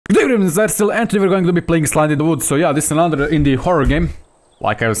Good evening, Ersil, and today we're going to be playing Slide in the Woods. So yeah, this is another indie horror game,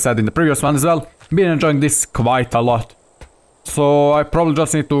 like I said in the previous one as well. Been enjoying this quite a lot. So I probably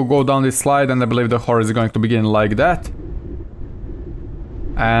just need to go down this slide, and I believe the horror is going to begin like that.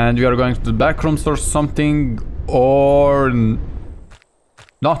 And we are going to the back rooms or something, or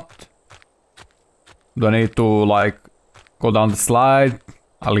not. Do I need to like go down the slide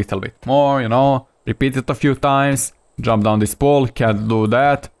a little bit more, you know, repeat it a few times, jump down this pole, can't do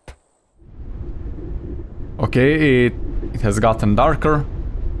that. Okay, it has gotten darker.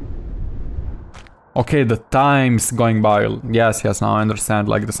 Okay, the time's going by. Yes, now I understand,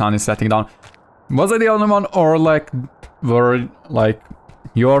 like the sun is setting down. Was I the only one, or like were like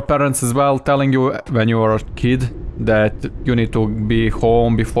your parents as well telling you when you were a kid that you need to be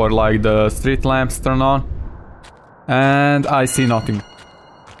home before like the street lamps turn on? And I see nothing.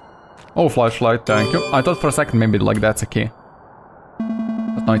 Oh, flashlight, thank you. I thought for a second maybe like that's a key.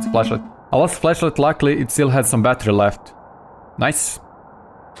 But no, it's a flashlight. I lost flashlight, luckily it still had some battery left. Nice.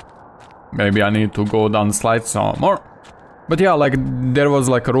 Maybe I need to go down the slide some more. But yeah, like there was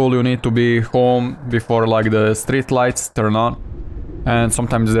like a rule, you need to be home before like the street lights turn on. And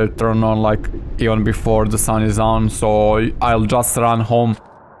sometimes they turn on like even before the sun is on, so I'll just run home.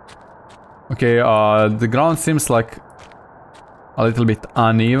 Okay, the ground seems like a little bit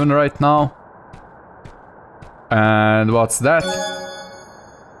uneven right now. And what's that?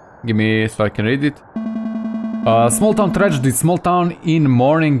 Give me so I can read it. Small town tragedy. Small town in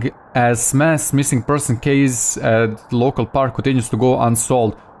mourning as mass missing person case at local park continues to go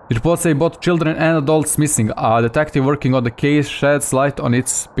unsolved. Reports say both children and adults missing. A detective working on the case sheds light on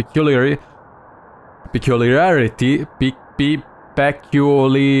its peculiarity.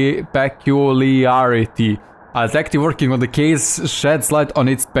 A detective working on the case sheds light on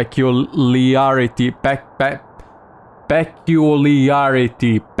its peculiarity.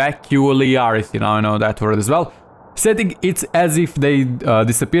 Peculiarity. Now I know that word as well. Setting it's as if they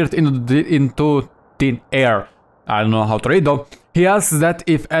disappeared into thin air. I don't know how to read though. He asks that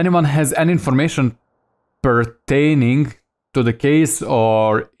if anyone has any information pertaining to the case,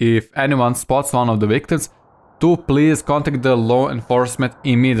 or if anyone spots one of the victims, to please contact the law enforcement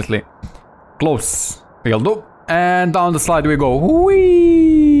immediately. Close. Will do. And down the slide we go.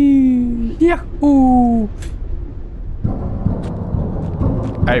 Whee! Yahoo!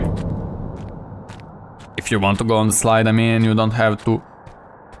 Hey. If you want to go on the slide, I mean, you don't have to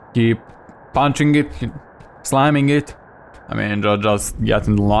keep punching it, slamming it. I mean, just get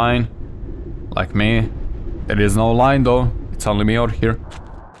in the line, like me. There is no line though, it's only me over here.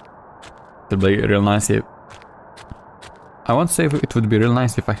 It would be real nice if... I won't say it would be real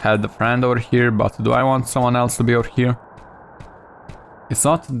nice if I had a friend over here, but do I want someone else to be over here? It's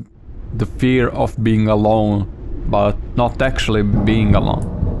not the fear of being alone, but not actually being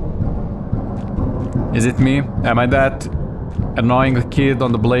alone. Is it me? Am I that annoying kid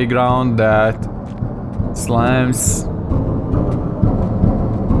on the playground that slams?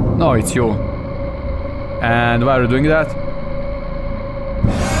 No, it's you. And why are you doing that?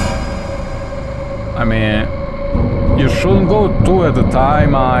 I mean, you shouldn't go two at a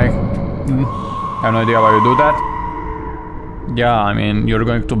time. I have no idea why you do that. Yeah, I mean, you're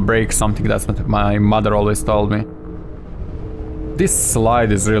going to break something. That's what my mother always told me. This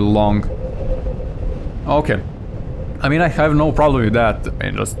slide is really long. Okay. I mean, I have no problem with that. I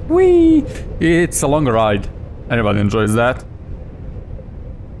mean, just whee! It's a longer ride. Everybody enjoys that.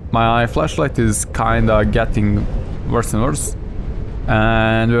 My flashlight is kinda getting worse and worse.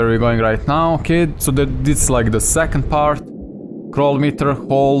 And where are we going right now? Okay, so this is like the second part. Crawl meter,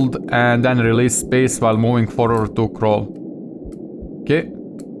 hold, and then release space while moving forward to crawl. Okay.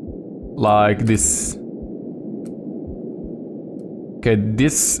 Like this. Okay,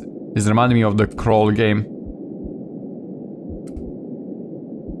 this is reminding me of the crawl game.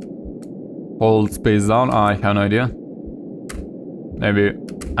 Hold space down, I have no idea. Maybe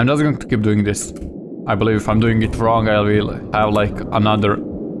I'm just going to keep doing this. I believe if I'm doing it wrong, I will have like another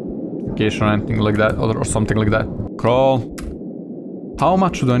notification or anything like that, or something like that. Crawl. How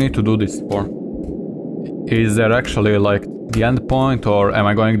much do I need to do this for? Is there actually like the end point, or am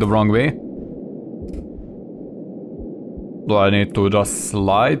I going the wrong way? Do I need to just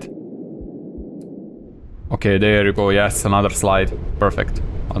slide? Okay, there you go. Yes, another slide. Perfect.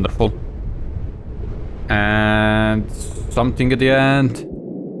 Wonderful. And something at the end.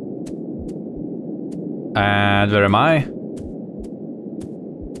 And where am I?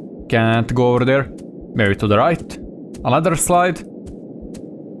 Can't go over there. Maybe to the right. Another slide.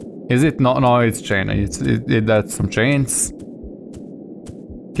 Is it? No, it's chain. That's some chains.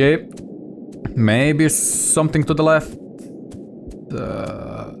 Okay. Maybe something to the left.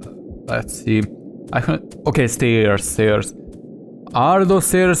 Let's see. Okay, stairs. Are those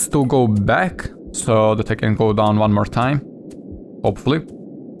stairs to go back so that I can go down one more time? Hopefully.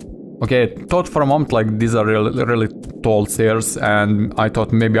 Okay, thought for a moment like these are really tall stairs, and I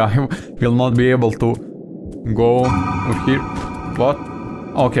thought maybe I will not be able to go here. What?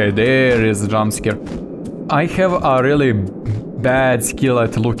 Okay, there is a jump scare. I have a really bad skill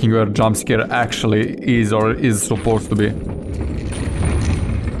at looking where jump scare actually is or is supposed to be.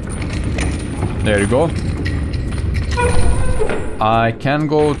 There you go. I can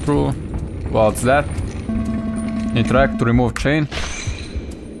go through. What's that? Interact to remove chain.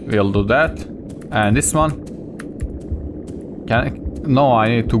 We'll do that. And this one. No, I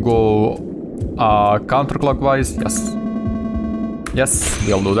need to go counterclockwise. Yes,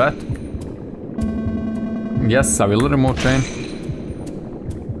 we'll do that. Yes, I will remove chain.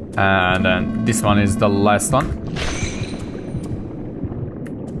 And then this one is the last one.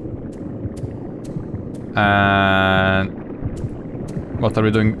 And what are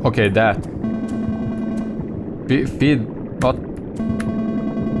we doing? Okay, that. Feed. What?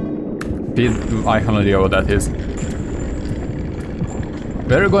 Feed. I have no idea what that is.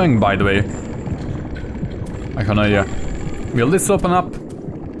 Where are you going, by the way? I have no idea. Will this open up?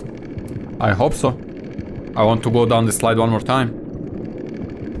 I hope so. I want to go down the slide one more time.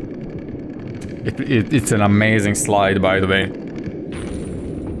 It's an amazing slide, by the way.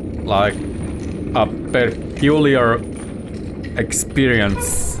 Like a peculiar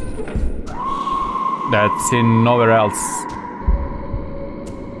experience that's in nowhere else.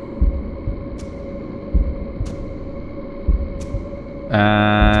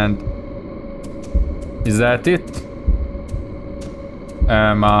 And is that it?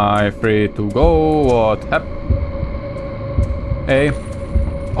 Am I free to go? What happened? Hey.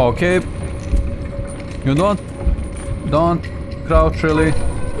 Okay. You don't crouch really.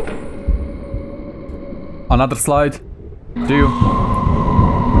 Another slide. Do you?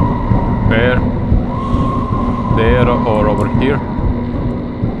 Where? There or over here?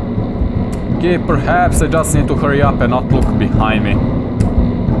 Okay, perhaps I just need to hurry up and not look behind me.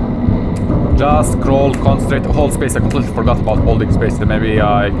 Just crawl, concentrate, hold space. I completely forgot about holding space. Maybe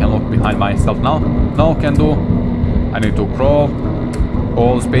I can look behind myself now. No, can do. I need to crawl,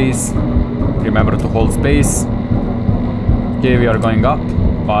 hold space. Remember to hold space. Okay, we are going up.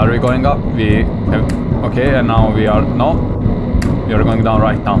 Why are we going up? We have... Okay, and now we are... No. We are going down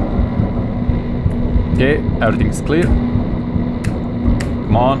right now. Okay, everything's clear.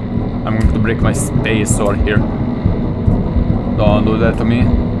 Come on. I'm going to break my space over here. Don't do that to me.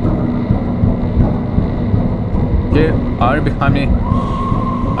 Okay, are you behind me?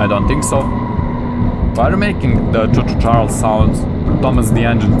 I don't think so. Why are you making the Charles sounds? Thomas the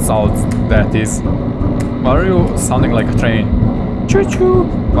Engine sounds, that is. Why are you sounding like a train? Choo choo!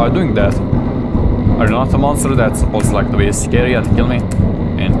 Why are you doing that? Are you not a monster that's supposed like to be scary and kill me?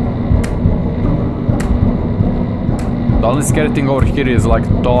 And the only scary thing over here is like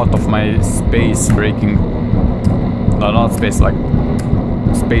thought of my space breaking. No, not space, like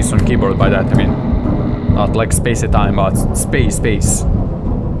space on keyboard. By that I mean not like space at time, but space.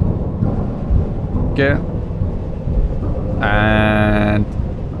 Okay. And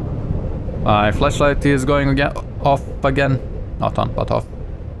my flashlight is going again, off again. Not on, but off.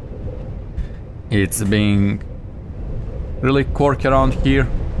 It's being really quirky around here.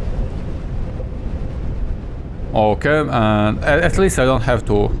 Okay, and at least I don't have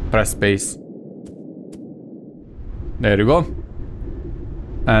to press space. There you go.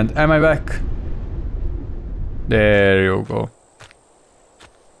 And am I back? There you go.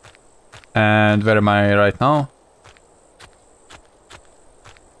 And where am I right now?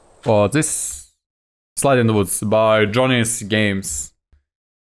 Oh, this Slide in the Woods by Johnny's Games.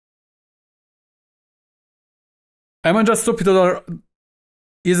 Am I just stupid or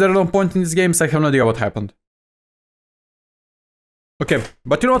is there no point in these games? I have no idea what happened. Okay,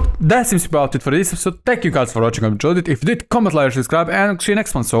 but you know what? That seems about it for this episode. Thank you guys for watching. I enjoyed it. If you did, comment, like, subscribe, and see you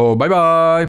next one. So, bye bye!